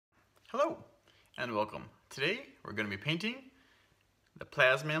Hello and welcome. Today we're going to be painting the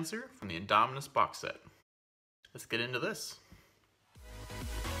Plasmancer from the Indominus box set. Let's get into this.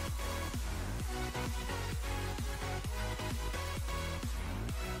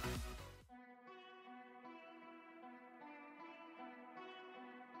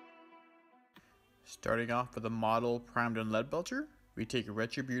 Starting off with a model primed in lead belcher, we take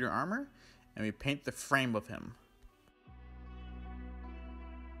Retributor armor and we paint the frame of him.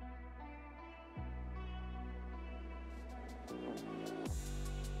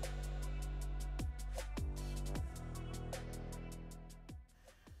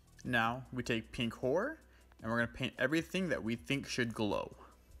 Now we take pink horror and we're going to paint everything that we think should glow.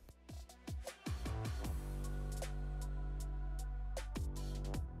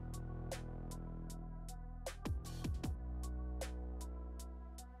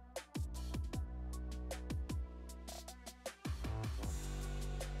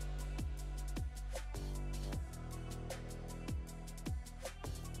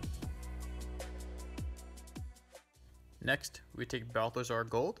 Next, we take Balthazar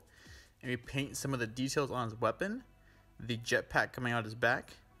Gold and we paint some of the details on his weapon, the jetpack coming out his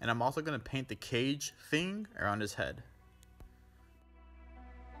back, and I'm also going to paint the cage thing around his head.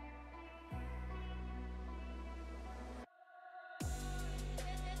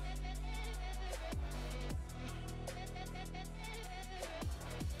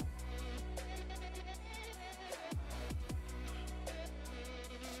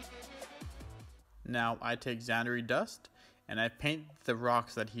 Now I take Xandery Dust and I paint the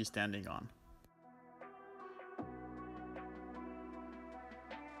rocks that he's standing on.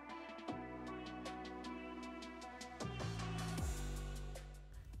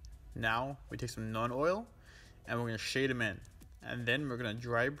 Now we take some Nun oil and we're going to shade him in, and then we're going to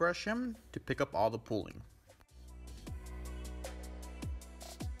dry brush him to pick up all the pooling.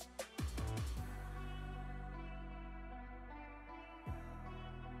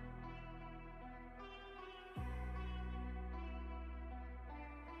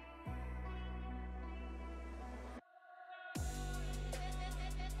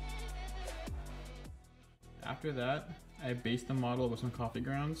 After that, I based the model with some coffee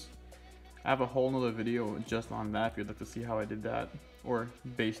grounds. I have a whole nother video just on that if you'd like to see how I did that, or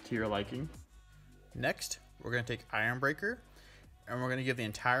based to your liking. Next, we're going to take Ironbreaker, and we're going to give the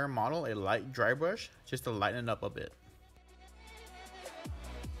entire model a light dry brush just to lighten it up a bit.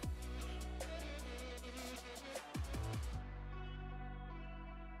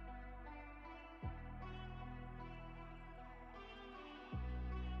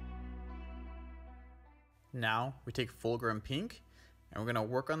 Now we take Fulgrim Pink and we're going to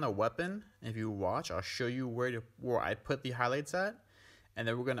work on the weapon. If you watch, I'll show you where I put the highlights at, and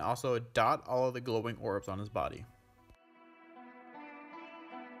then we're going to also dot all of the glowing orbs on his body.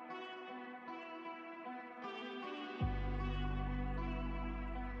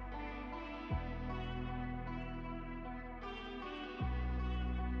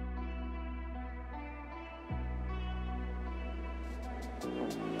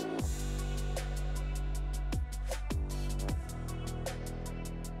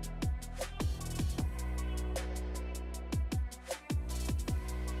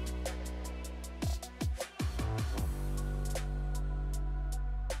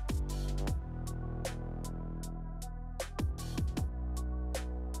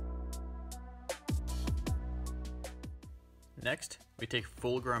 Next, we take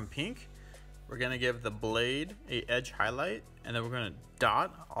Fulgrim Pink. We're going to give the blade a edge highlight, and then we're going to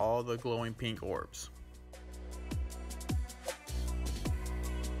dot all the glowing pink orbs.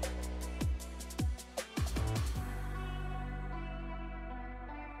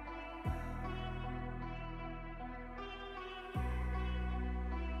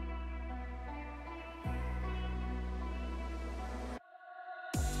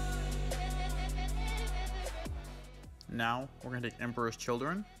 Now we're going to take Emperor's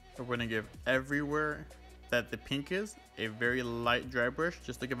Children. We're going to give everywhere that the pink is a very light dry brush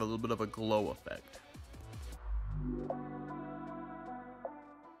just to give a little bit of a glow effect.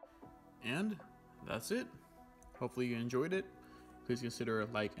 And that's it. Hopefully you enjoyed it. Please consider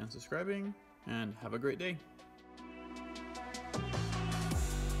like and subscribing, and have a great day.